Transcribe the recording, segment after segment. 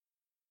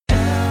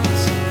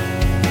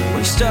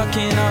stuck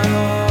in our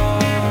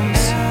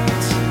homes,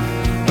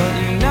 but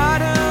you're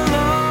not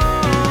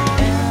alone.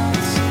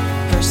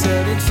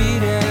 Prosthetic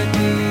feet and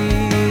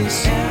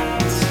knees,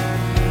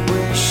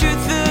 where you shoot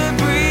the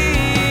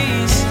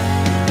breeze.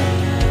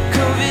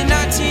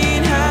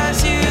 COVID-19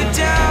 has you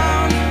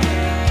down,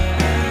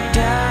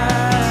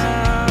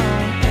 down.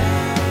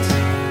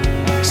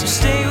 So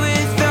stay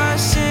with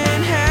us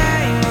and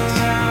hang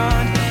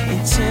around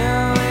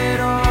until it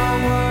all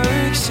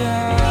works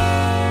out.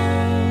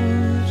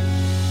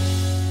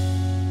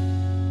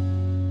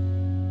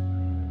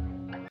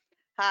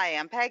 Hi,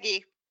 I'm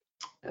Peggy.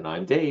 And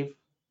I'm Dave.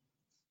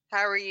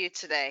 How are you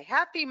today?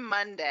 Happy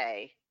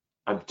Monday.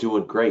 I'm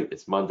doing great.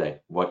 It's Monday.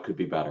 What could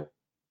be better?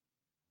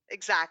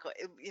 Exactly.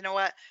 You know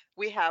what?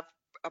 We have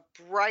a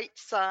bright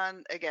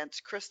sun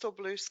against crystal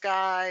blue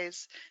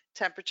skies.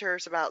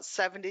 Temperatures about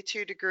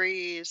 72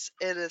 degrees.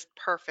 It is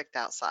perfect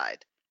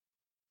outside.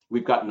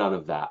 We've got none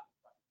of that.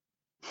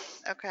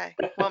 Okay.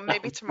 Well,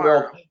 maybe I'm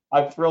tomorrow. thrilled.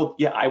 I'm thrilled.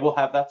 Yeah, I will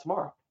have that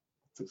tomorrow.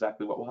 That's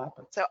exactly what will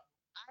happen. So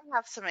I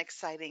have some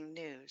exciting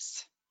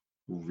news.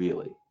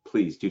 Really?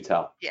 Please do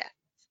tell. Yeah.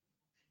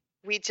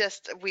 We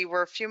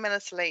were a few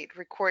minutes late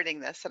recording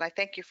this, and I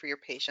thank you for your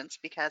patience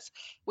because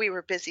we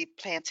were busy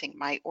planting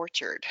my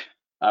orchard.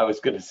 I was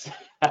going to say,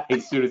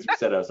 as soon as you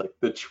said it, I was like,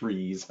 the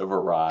trees have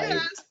arrived.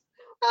 Yes,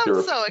 I'm There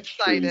are so trees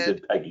in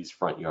excited. Peggy's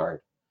front yard.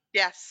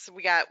 Yes,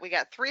 we got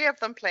 3 of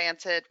them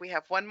planted. We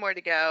have 1 more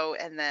to go,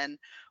 and then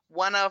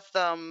one of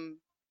them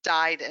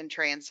died in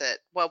transit.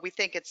 Well, we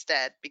think it's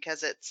dead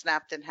because it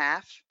snapped in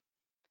half.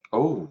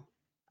 Oh,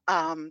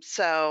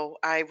 So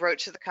I wrote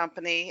to the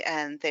company,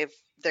 and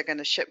they're going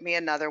to ship me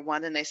another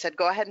one, and they said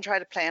go ahead and try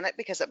to plant it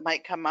because it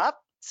might come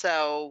up.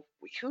 So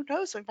who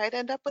knows? We might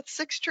end up with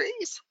 6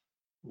 trees.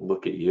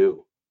 look at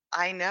you.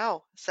 I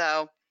know.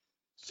 So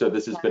So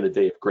this has been a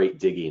day of great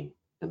digging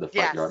in the front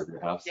yes, yard of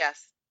your house.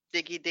 yes,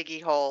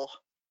 diggy hole.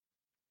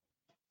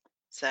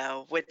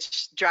 So,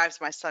 which drives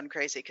my son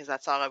crazy because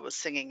that's all I was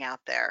singing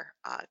out there.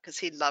 Because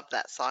he loved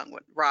that song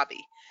with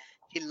Robbie.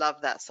 He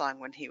loved that song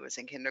when he was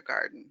in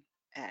kindergarten.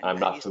 And I'm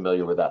not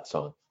familiar with that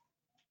song.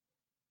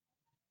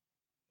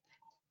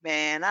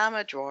 Man, I'm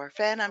a dwarf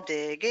and I'm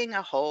digging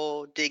a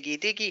hole,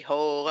 diggy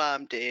hole.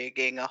 I'm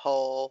digging a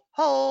hole,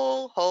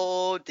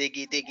 hole,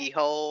 diggy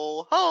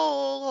hole,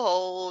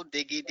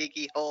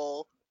 diggy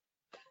hole.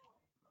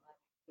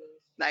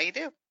 Now you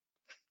do.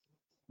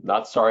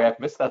 Not sorry I've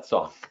missed that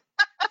song.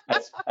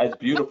 As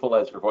beautiful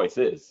as your voice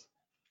is,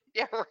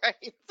 Yeah,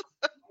 right.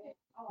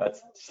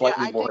 that's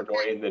slightly I more did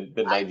annoying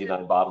than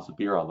 99 bottles of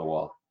beer on the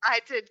wall. I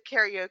did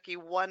karaoke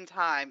one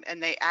time,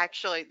 and they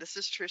actually, this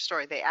is a true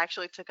story, they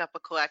actually took up a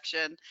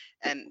collection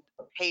and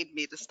paid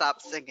me to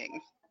stop singing.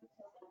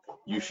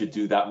 You should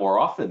do that more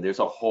often. There's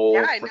a whole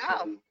Yeah, I know.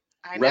 freaking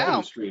I revenue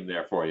know. stream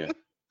there for you.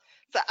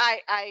 So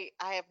I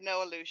have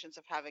no illusions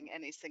of having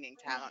any singing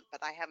talent,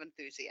 but I have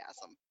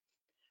enthusiasm.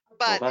 Well,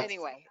 But that's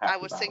anyway, half I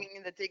the was battle.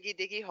 singing the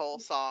diggy hole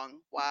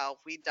song while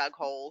we dug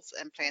holes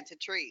and planted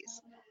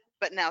trees.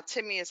 But now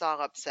Timmy is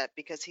all upset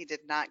because he did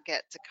not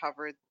get to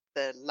cover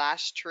the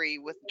last tree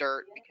with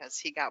dirt because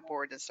he got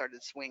bored and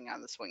started swinging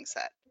on the swing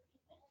set.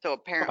 So Well,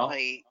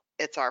 apparently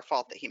it's our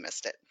fault that he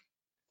missed it.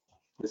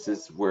 this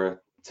is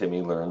where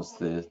Timmy learns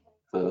the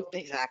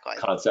Exactly.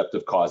 concept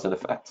of cause and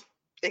effect.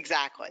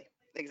 Exactly.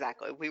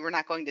 We were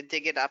not going to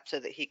dig it up so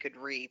that he could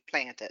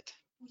replant it,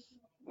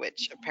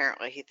 which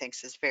apparently he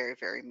thinks is very,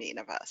 very mean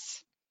of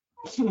us.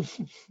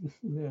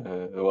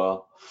 Yeah,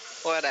 well,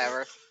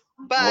 Whatever.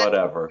 But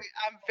whatever.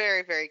 I'm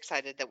very, very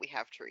excited that we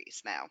have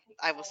trees now.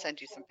 I will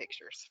send you some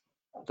pictures.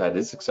 That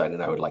is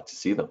exciting. I would like to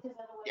see them.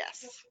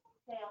 Yes.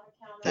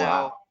 So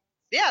Wow.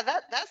 yeah,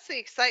 that's the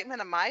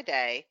excitement of my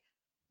day.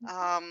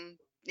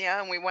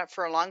 Yeah, and we went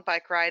for a long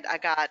bike ride. I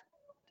got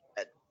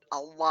a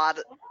lot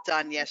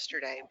done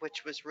yesterday,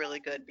 which was really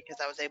good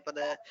because I was able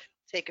to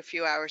take a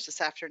few hours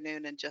this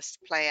afternoon and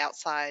just play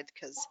outside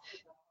because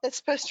it's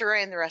supposed to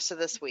rain the rest of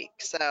this week.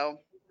 So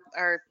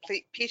our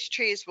peach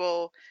trees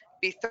will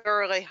be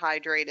thoroughly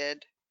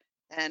hydrated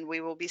and we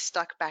will be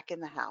stuck back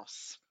in the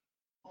house.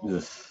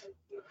 Ugh.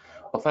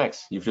 Well,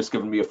 thanks. You've just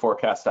given me a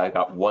forecast. I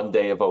got 1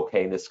 day of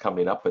okayness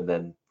coming up and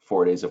then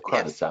 4 days of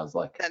crud, it Yes, sounds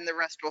like. then the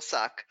rest will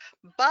suck.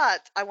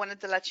 But I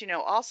wanted to let you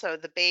know also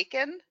the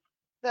bacon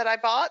that I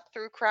bought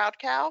through Crowd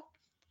Cow was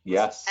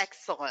Yes,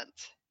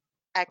 excellent.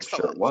 I'm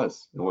sure it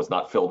was. It was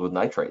not filled with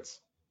nitrates.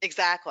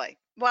 Exactly.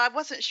 Well, I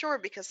wasn't sure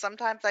because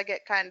sometimes I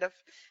get kind of,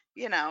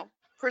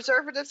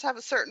 preservatives have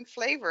a certain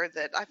flavor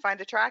that I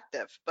find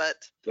attractive, but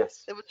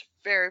Yes. it was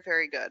very,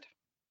 very good.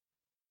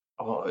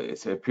 Oh,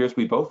 it appears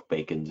we both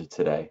baconed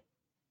today.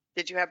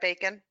 Did you have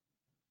bacon?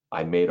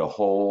 I made a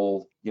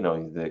whole,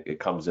 it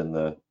comes in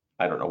the,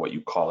 I don't know what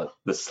you call it,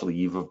 the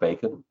sleeve of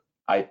bacon.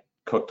 I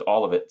cooked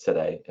all of it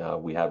today.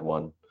 We had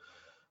one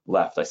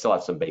left. I still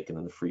have some bacon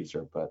in the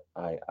freezer, but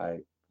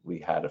we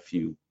had a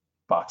few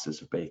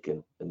boxes of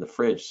bacon in the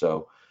fridge.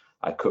 So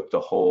I cooked a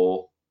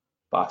whole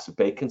box of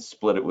bacon,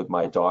 split it with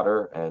my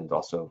daughter, and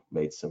also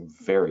made some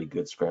very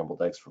good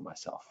scrambled eggs for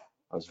myself.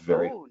 I was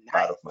very Oh,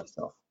 proud nice. of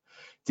myself.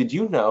 Did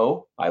you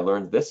know, I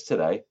learned this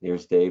today.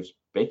 Here's Dave's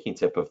baking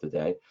tip of the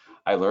day.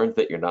 I learned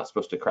that you're not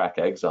supposed to crack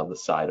eggs on the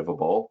side of a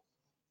bowl.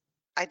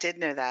 I did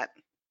know that.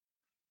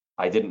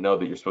 I didn't know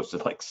that you're supposed to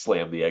like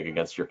slam the egg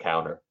against your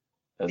counter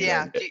and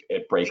Yeah, then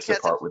it breaks because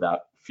apart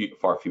without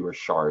far fewer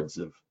shards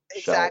of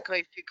shell. exactly.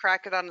 If you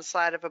crack it on the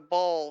side of a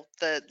bowl,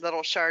 the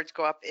little shards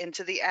go up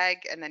into the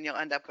egg, and then you'll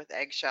end up with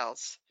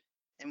eggshells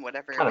in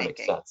whatever you're Kind of makes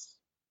making. sense.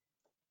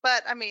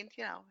 But I mean,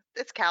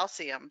 it's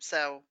calcium,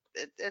 so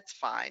it's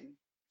fine.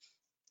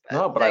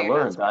 No, but No, I you're not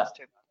learned that supposed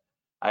to.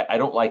 I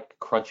don't like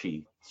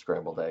crunchy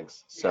scrambled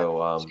eggs. Yeah.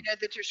 So Do you know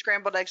that your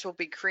scrambled eggs will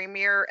be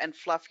creamier and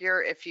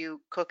fluffier if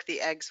you cook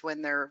the eggs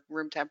when they're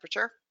room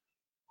temperature?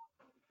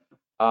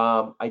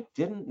 I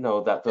didn't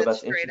know that though.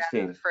 That's That's straight out of the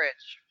interesting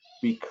fridge.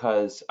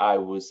 because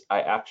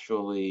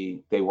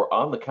they were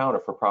on the counter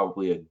for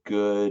probably a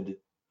good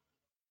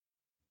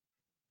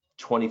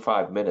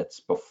 25 minutes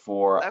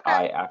before Okay.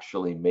 I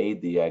actually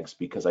made the eggs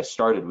because I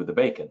started with the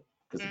bacon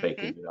because the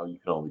Mm-hmm. bacon, you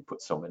can only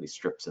put so many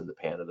strips in the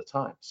pan at a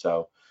time.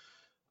 So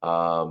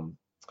um,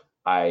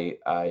 I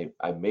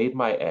made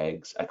my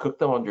eggs. I cooked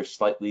them under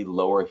slightly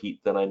lower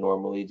heat than I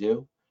normally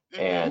do,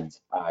 Mm-hmm. and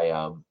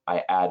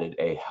I added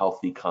a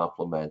healthy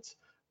complement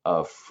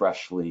of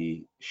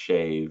freshly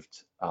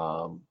shaved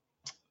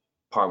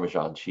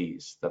Parmesan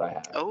cheese that I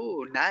have.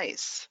 Oh,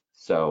 nice.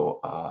 So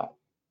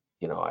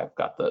I've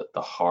got the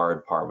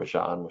hard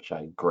Parmesan, which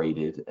I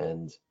grated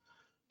and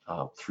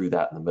threw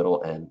that in the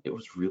middle, and it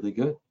was really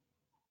good.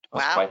 I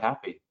was Wow. quite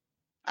happy.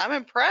 I'm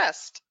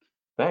impressed.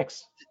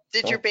 Thanks.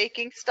 Did your Thanks.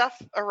 baking stuff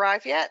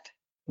arrive yet?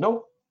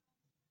 Nope.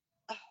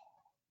 Oh,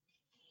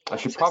 I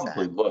should so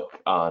probably sad.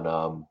 look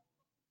on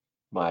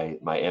my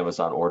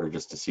Amazon order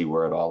just to see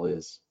where it all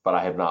is, but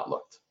I have not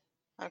looked.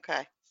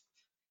 Okay.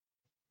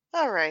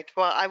 All right.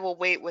 Well, I will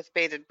wait with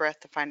bated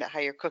breath to find out how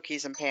your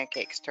cookies and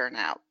pancakes turn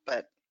out.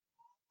 But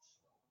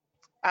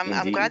I'm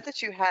Indeed. glad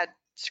that you had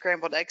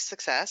scrambled egg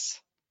success.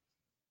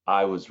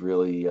 I was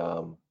really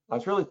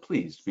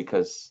pleased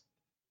because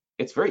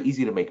it's very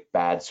easy to make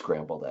bad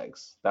scrambled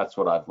eggs. That's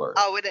what I've learned.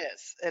 Oh, it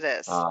is. It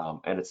is.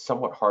 And it's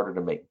somewhat harder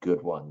to make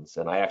good ones.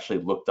 And I actually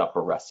looked up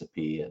a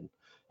recipe, and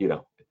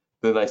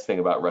the nice thing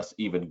about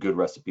even good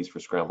recipes for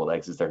scrambled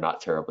eggs is they're not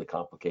terribly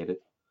complicated.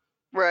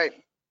 Right.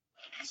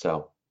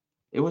 So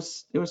it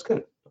was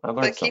good. I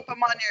learned But something.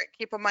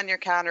 keep them on your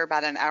counter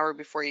about an hour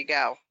before you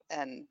go,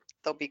 and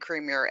they'll be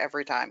creamier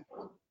every time.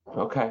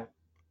 Okay,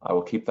 I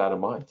will keep that in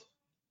mind.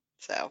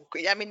 So,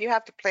 I mean, you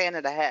have to plan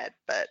it ahead,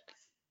 but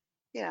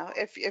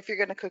if you're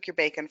going to cook your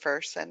bacon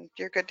first, then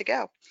you're good to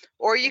go.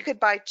 Or you could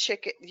buy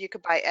chicken, you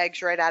could buy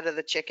eggs right out of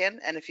the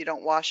chicken, and if you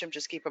don't wash them,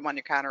 just keep them on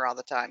your counter all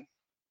the time.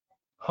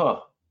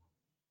 Huh.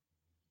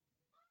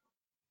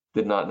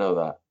 Did not know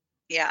that.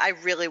 Yeah, I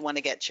really want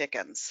to get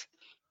chickens.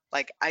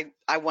 Like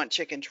I want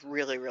chickens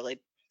really, really.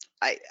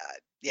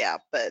 Yeah,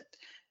 but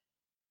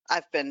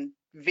I've been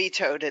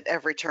vetoed at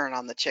every turn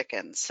on the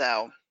chickens.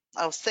 So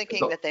I was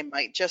thinking that they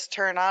might just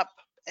turn up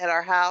at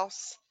our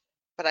house,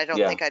 but I don't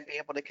Yeah. think I'd be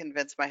able to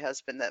convince my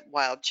husband that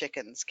wild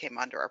chickens came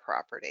onto our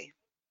property.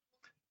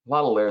 A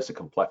lot of layers of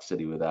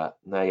complexity with that.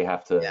 Now you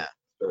have to Yeah.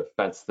 sort of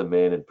fence them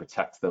in and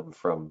protect them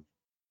from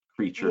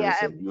creatures, Yeah,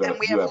 and and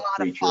we have a have lot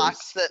creatures. of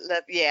fox that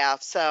live. Yeah,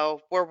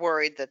 so we're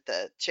worried that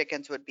the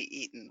chickens would be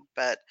eaten.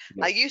 But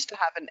Yeah. I used to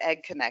have an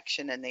egg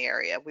connection in the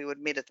area. We would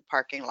meet at the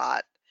parking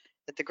lot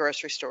at the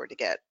grocery store to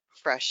get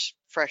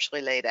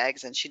freshly laid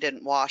eggs, and she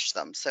didn't wash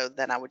them. So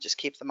then I would just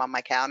keep them on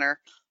my counter.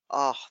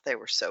 Oh, they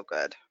were so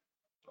good.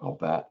 I'll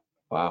bet.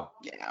 Wow.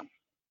 Yeah.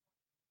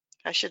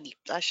 I should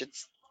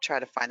try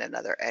to find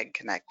another egg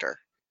connector.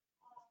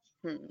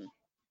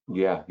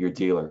 Yeah, your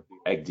dealer,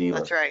 egg dealer.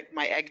 That's right,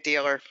 my egg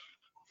dealer.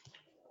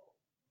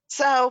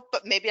 So,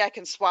 but maybe I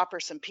can swap her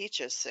some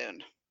peaches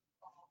soon.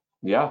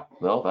 Yeah,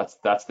 well,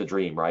 that's the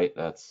dream, right?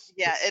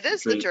 Yeah, it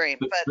is the dream,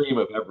 the but dream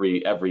of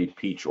every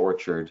peach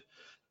orchard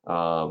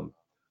farmer.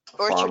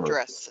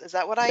 orchardress. Is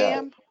that what I Yeah.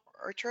 am?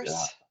 Orchardress?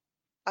 Yeah.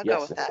 I'll go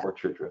Yes, with it's that.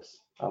 orchardress.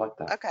 I like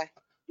that. Okay.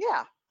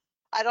 Yeah.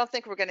 I don't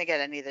think we're going to get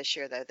any this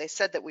year though. They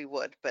said that we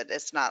would, but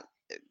it's not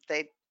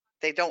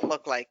they don't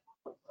look like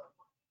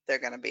they're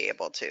going to be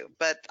able to.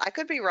 But I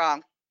could be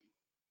wrong.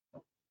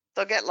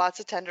 They'll get lots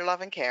of tender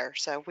love and care,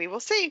 so we will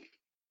see.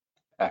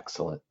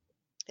 Excellent.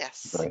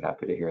 Yes. Very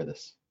happy to hear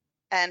this.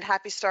 And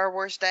happy Star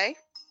Wars Day.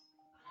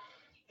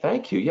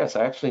 Thank you. Yes,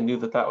 I actually knew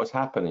that was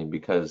happening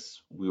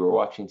because we were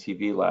watching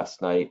TV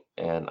last night,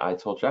 and I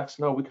told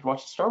Jackson, "Oh, we could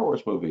watch the Star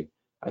Wars movie.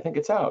 I think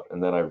it's out."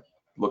 And then I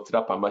looked it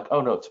up. I'm like,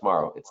 "Oh no,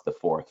 tomorrow. It's the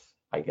 4th."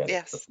 I get it.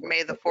 Yes,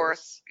 May the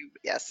 4th.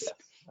 Yes. Yes,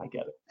 I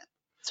get it.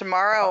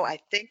 Tomorrow, I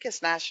think,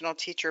 is National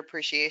Teacher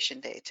Appreciation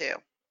Day too.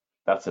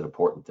 That's an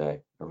important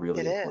day. A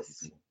really It important is.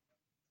 day.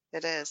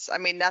 It is. I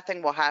mean,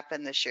 nothing will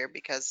happen this year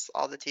because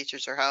all the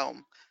teachers are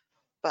home.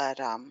 But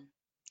I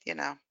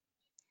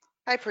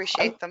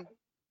appreciate them.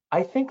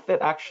 I think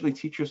that actually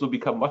teachers will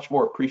become much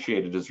more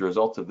appreciated as a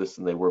result of this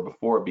than they were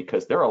before,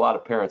 because there are a lot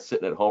of parents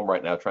sitting at home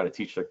right now trying to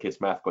teach their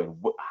kids math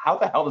going, how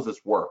the hell does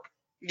this work?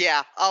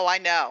 Yeah. Oh, I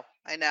know.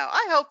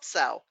 I hope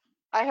so.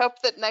 I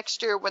hope that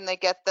next year when they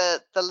get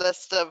the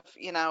list of,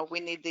 we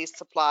need these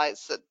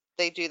supplies, that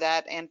they do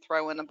that and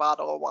throw in a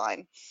bottle of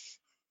wine.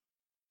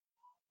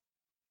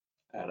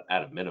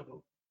 At a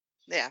minimum.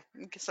 Yeah,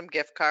 and get some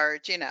gift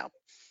cards.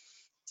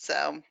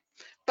 So,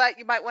 but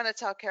you might want to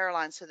tell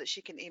Caroline so that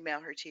she can email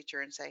her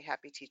teacher and say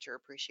Happy Teacher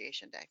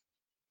Appreciation Day.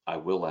 I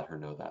will let her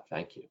know that.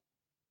 Thank you.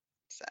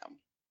 So,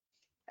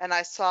 and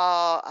I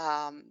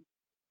saw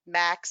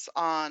Max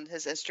on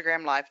his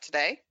Instagram Live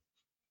today.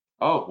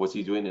 Oh, was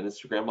he doing an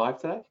Instagram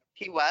Live today?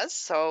 He was,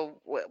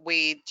 so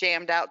we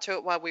jammed out to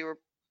it while we were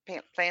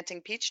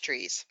planting peach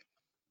trees.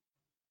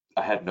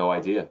 I had no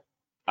idea.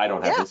 I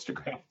don't have Yeah.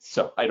 Instagram,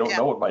 so I don't Yeah.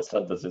 know when my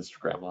son does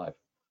Instagram Live.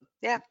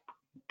 Yeah.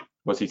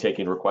 Was he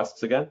taking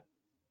requests again?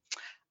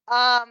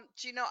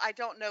 I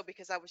don't know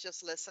because I was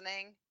just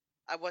listening.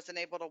 I wasn't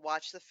able to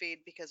watch the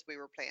feed because we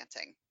were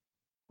planting.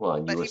 Well,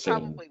 and you But were he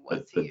singing probably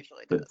was. the, He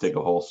usually the does. Dig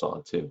a Hole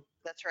song too.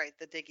 That's right,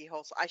 the Diggy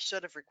Holes. I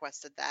should have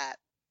requested that.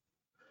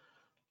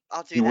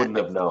 I'll do He that wouldn't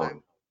have next known.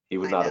 time. He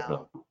would I not have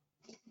know. known.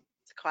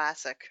 It's a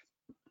classic.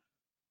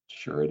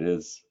 Sure it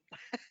is.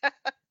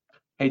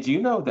 Hey, do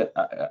you know that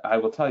I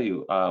will tell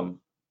you,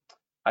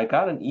 I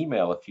got an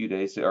email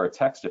or a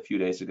text a few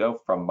days ago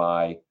from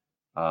my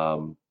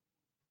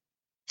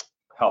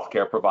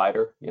healthcare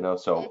provider,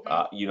 so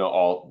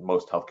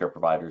most healthcare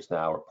providers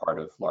now are part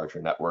of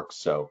larger networks.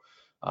 So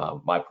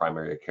my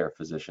primary care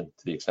physician,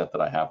 to the extent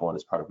that I have one,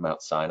 is part of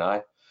Mount Sinai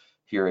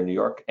here in New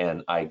York.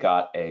 And I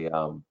got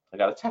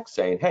a text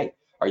saying, hey,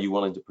 are you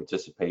willing to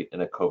participate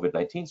in a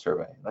COVID-19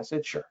 survey? And I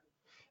said, sure.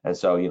 And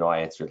so, I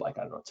answered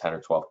 10 or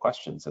 12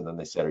 questions. And then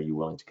they said, are you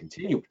willing to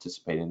continue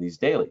participating in these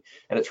daily?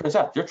 And it turns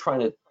out they're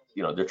trying to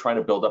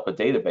build up a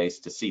database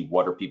to see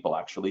what are people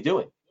actually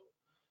doing.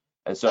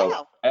 And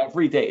so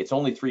every day, it's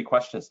only 3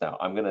 questions now.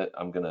 I'm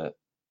gonna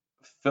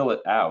fill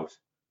it out.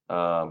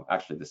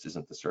 Actually, this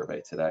isn't the survey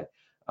today.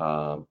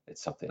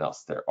 It's something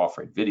else. They're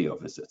offering video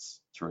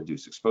visits to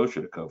reduce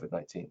exposure to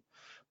COVID-19.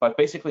 But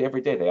basically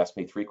every day they ask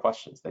me 3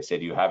 questions. They say,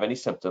 do you have any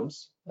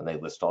symptoms? And they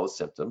list all the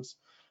symptoms.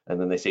 And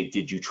then they say,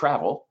 did you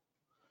travel?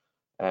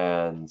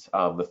 And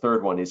the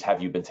third one is,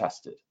 have you been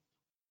tested?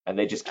 And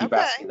they just keep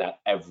asking that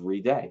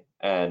every day.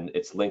 And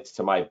it's linked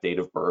to my date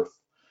of birth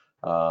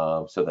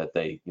so that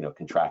they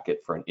can track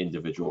it for an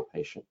individual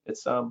patient.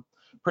 It's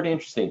pretty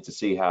interesting to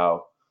see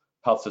how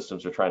health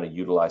systems are trying to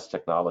utilize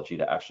technology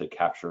to actually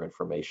capture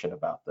information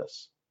about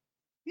this.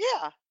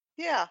 Yeah.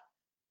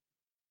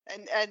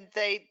 And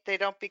they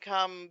don't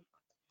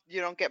you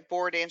don't get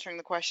bored answering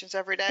the questions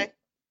every day?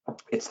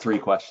 It's 3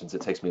 questions.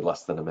 It takes me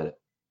less than a minute.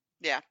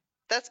 Yeah,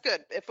 that's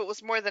good. If it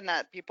was more than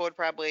that, people would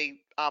probably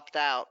opt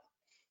out.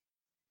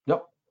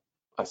 Yep,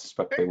 I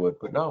suspect they would,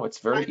 but no, it's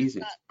very easy.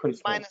 It's pretty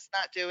fun. Mine is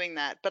not doing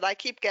that, but I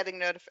keep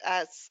getting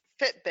as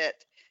Fitbit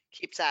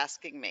keeps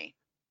asking me.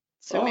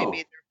 So maybe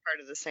they're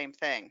part of the same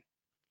thing.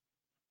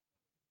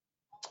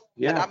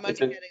 Yeah,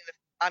 but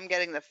I'm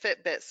getting the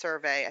Fitbit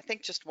survey, I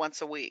think just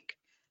once a week,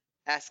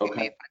 asking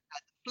me if I've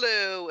had the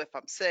flu, if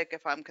I'm sick,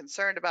 if I'm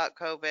concerned about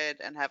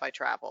COVID, and have I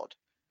traveled.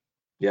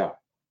 Yeah.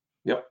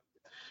 Yep.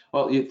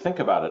 Well, you think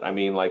about it. I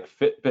mean, like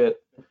Fitbit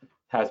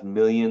has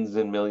millions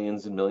and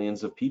millions and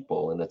millions of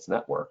people in its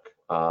network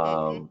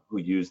who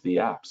use the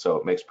app. So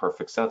it makes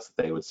perfect sense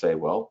that they would say,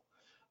 well,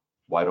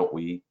 why don't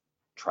we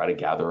try to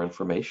gather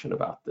information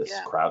about this,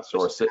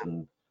 crowdsource it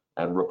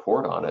and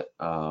report on it.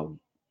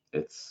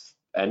 It's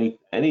any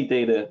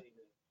data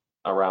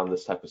around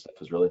this type of stuff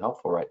is really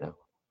helpful right now.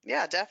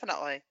 Yeah,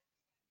 definitely.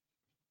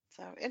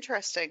 So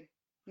interesting.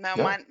 No,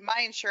 my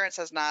insurance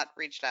has not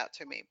reached out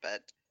to me,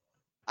 but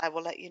I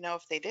will let you know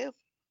if they do.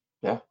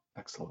 Yeah,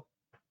 excellent.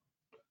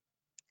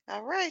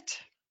 All right.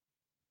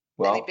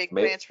 Well, any big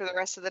plans for the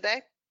rest of the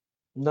day?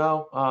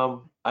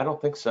 No, I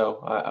don't think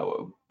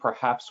so.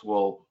 Perhaps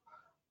we'll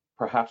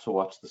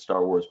watch the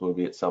Star Wars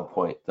movie at some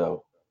point,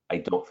 though. I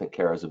don't think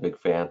Kara's a big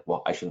fan.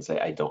 Well, I shouldn't say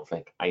I don't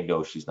think. I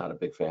know she's not a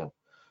big fan.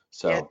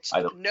 So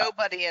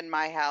nobody in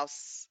my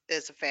house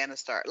is a fan of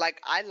Star.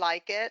 Like, I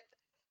like it.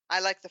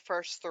 I like the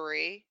first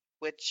 3,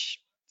 which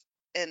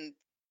in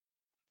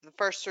the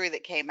first 3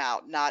 that came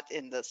out, not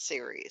in the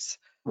series.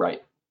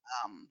 Right.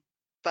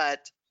 But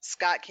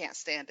Scott can't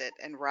stand it,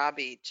 and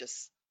Robbie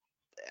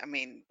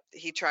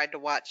he tried to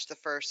watch the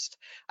first.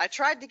 I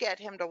tried to get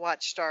him to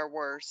watch Star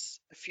Wars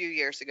a few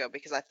years ago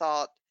because I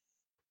thought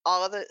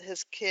all of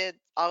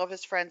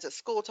his friends at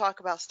school talk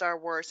about Star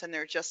Wars, and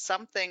there are just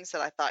some things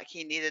that I thought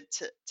he needed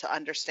to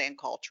understand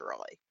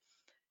culturally.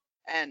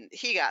 And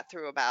he got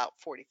through about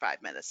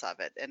 45 minutes of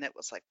it, and it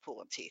was like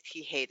pulling teeth.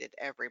 He hated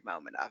every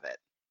moment of it.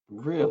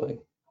 Really?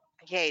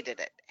 He hated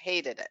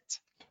it.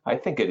 I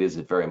think it is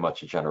very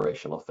much a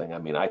generational thing. I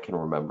mean, I can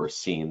remember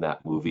seeing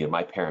that movie, and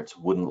my parents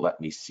wouldn't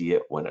let me see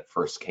it when it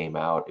first came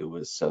out.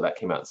 That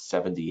came out in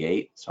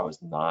 '78, so I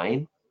was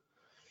 9.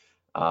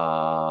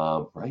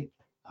 Right?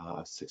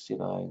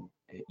 69.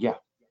 Yeah,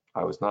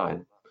 I was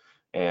 9.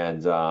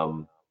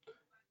 And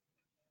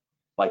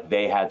like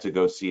they had to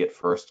go see it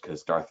first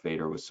because Darth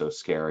Vader was so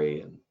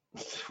scary, and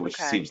which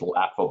seems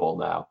laughable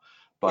now.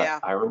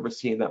 But I remember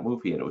seeing that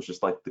movie, and it was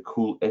just like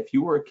if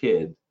you were a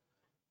kid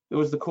It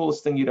was the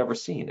coolest thing you'd ever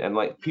seen. And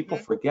like people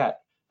Mhm.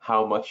 forget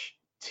how much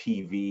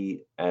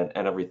TV and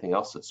everything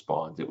else it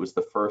spawned. It was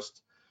the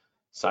first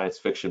science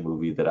fiction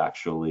movie that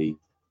actually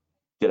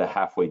did a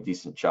halfway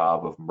decent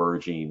job of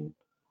merging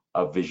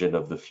a vision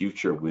of the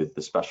future with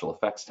the special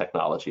effects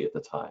technology at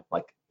the time.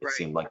 Like it Right.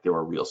 seemed like there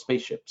were real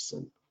spaceships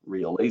and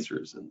real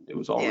lasers, and it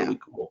was all Yeah. really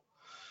cool.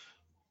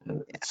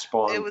 And it It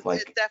spawned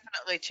it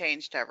definitely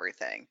changed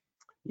everything.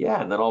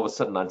 yeah, and then all of a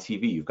sudden on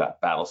TV, you've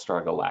got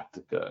Battlestar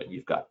Galactica,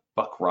 you've got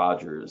Buck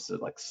Rogers,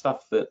 and like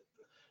stuff that,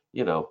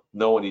 no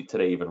one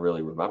today even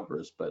really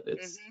remembers, but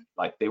it's Hmm.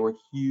 like they were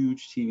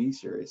huge TV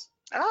series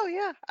Oh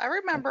yeah, I at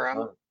remember the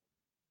them. time.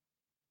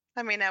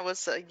 I mean, I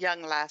was a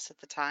young lass at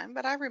the time,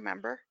 but I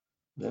remember.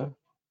 Yeah.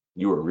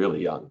 You were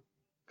really young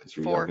because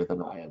you're 4. younger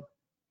than I am.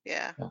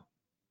 Yeah. Yeah.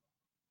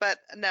 But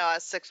no, I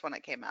was 6 when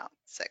it came out.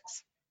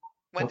 6.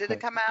 When did it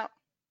Okay. come out?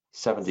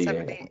 78, I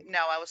 70. think.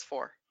 No, I was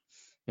 4.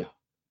 Yeah.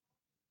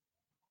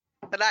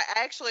 But I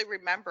actually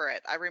remember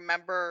it. I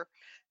remember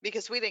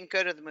because we didn't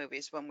go to the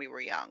movies when we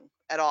were young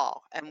at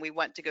all, and we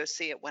went to go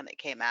see it when it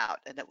came out,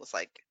 and it was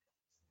like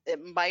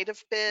it might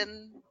have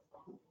been.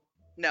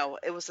 No,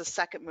 it was the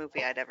second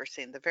movie I'd ever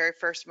seen. The very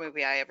first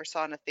movie I ever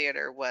saw in a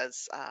theater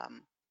was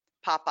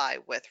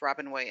Popeye with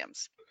Robin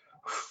Williams.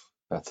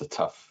 That's a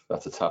tough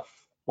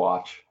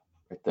watch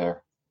right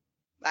there.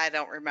 I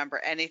don't remember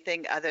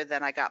anything other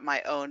than I got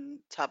my own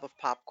tub of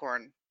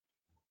popcorn.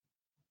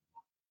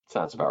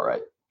 Sounds about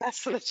right.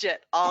 That's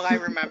legit. All I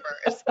remember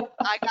is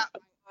I got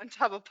my own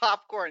tub of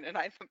popcorn, and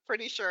I'm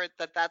pretty sure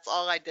that that's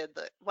all I did.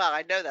 Well,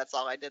 I know that's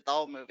all I did the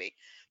whole movie,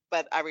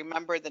 but I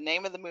remember the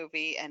name of the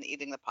movie and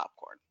eating the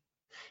popcorn.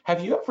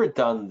 Have you ever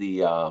done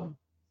the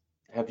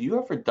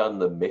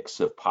mix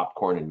of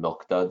popcorn and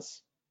Milk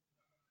Duds?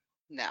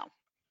 No,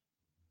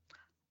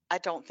 I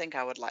don't think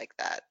I would like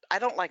that. I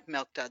don't like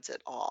Milk Duds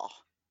at all.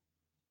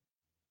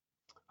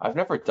 I've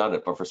never done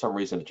it, but for some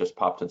reason it just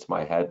popped into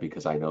my head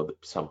because I know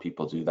that some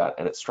people do that,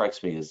 and it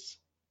strikes me as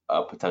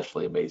a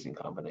potentially amazing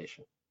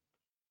combination.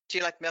 Do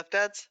you like Milk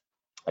Duds?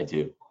 I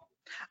do.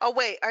 Oh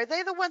wait, are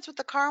they the ones with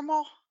the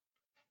caramel?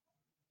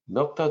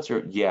 Milk Duds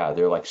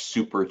they're like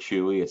super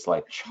chewy. It's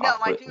like No,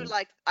 I chocolate.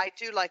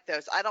 do like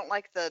those. I don't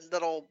like the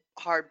little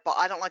hard ball.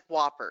 I don't like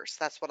Whoppers.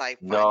 That's what I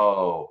find.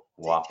 No,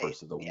 they Whoppers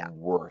taste. are the Yeah,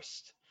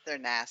 worst. they're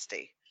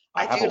nasty.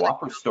 I I have do a like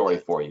Whopper Milk story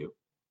Duds. for you.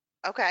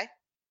 Okay.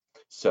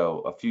 So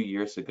a few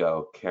years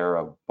ago,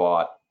 Kara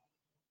bought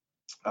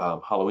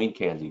Halloween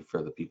candy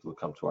for the people who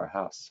come to our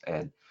house,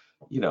 and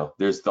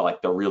there's the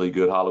really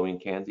good Halloween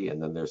candy,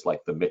 and then there's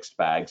like the mixed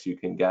bags you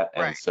can get,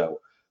 and Right.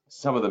 so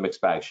some of the mixed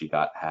bags she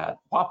got had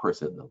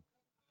Whoppers in them,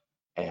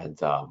 and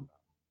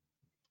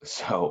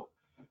so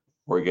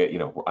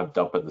I'm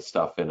dumping the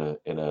stuff in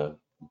a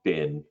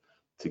bin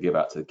to give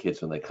out to the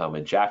kids when they come,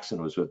 and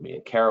Jackson was with me,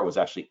 and Kara was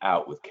actually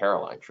out with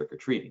Caroline trick or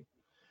treating,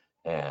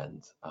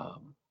 and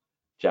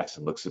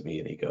Jackson looks at me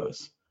and he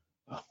goes,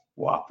 "Oh,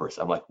 Whoppers."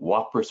 I'm like,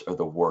 "Whoppers are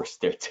the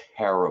worst. They're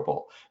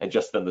terrible." And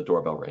just then the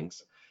doorbell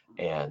rings,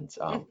 and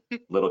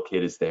little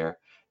kid is there,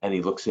 and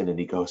he looks in and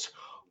he goes,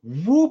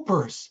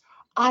 "Whoopers!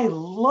 I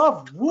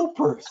love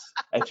Whoopers!"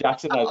 And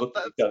Jackson and I looked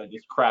at each other and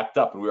just cracked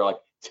up, and we were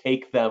like,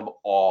 "Take them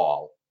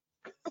all."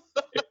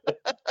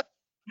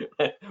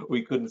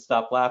 We couldn't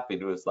stop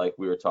laughing. It was like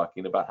we were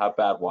talking about how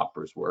bad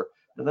Whoppers were,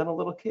 and then a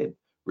little kid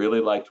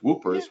really liked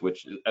Whoopers, Yeah,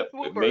 which it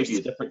may Whoopers. be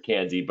a different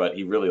candy, but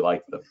he really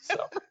liked them, so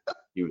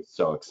he was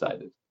so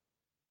excited.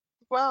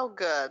 Well,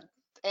 good.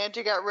 And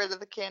you got rid of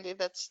the candy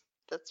that's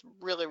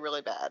really,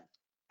 really bad.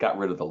 Got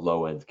rid of the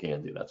low end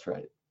candy. That's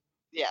right.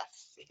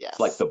 Yes, yes. It's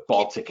like the Keep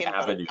Baltic the peanut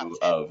butter Avenue cups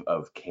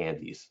of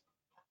candies.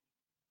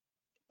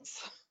 in.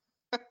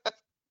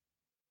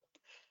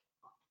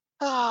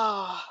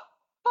 Oh,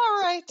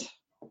 all right. It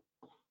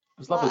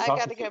was Well, lovely I talking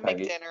got to to you, go make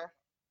Peggy. dinner.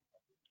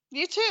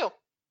 You too. All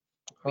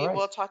We right.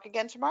 will talk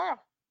again tomorrow.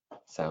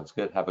 Sounds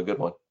good. Have a good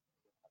one.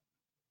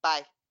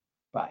 Bye.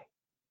 Bye.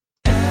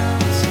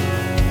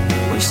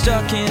 We're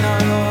stuck in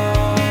our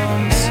hole.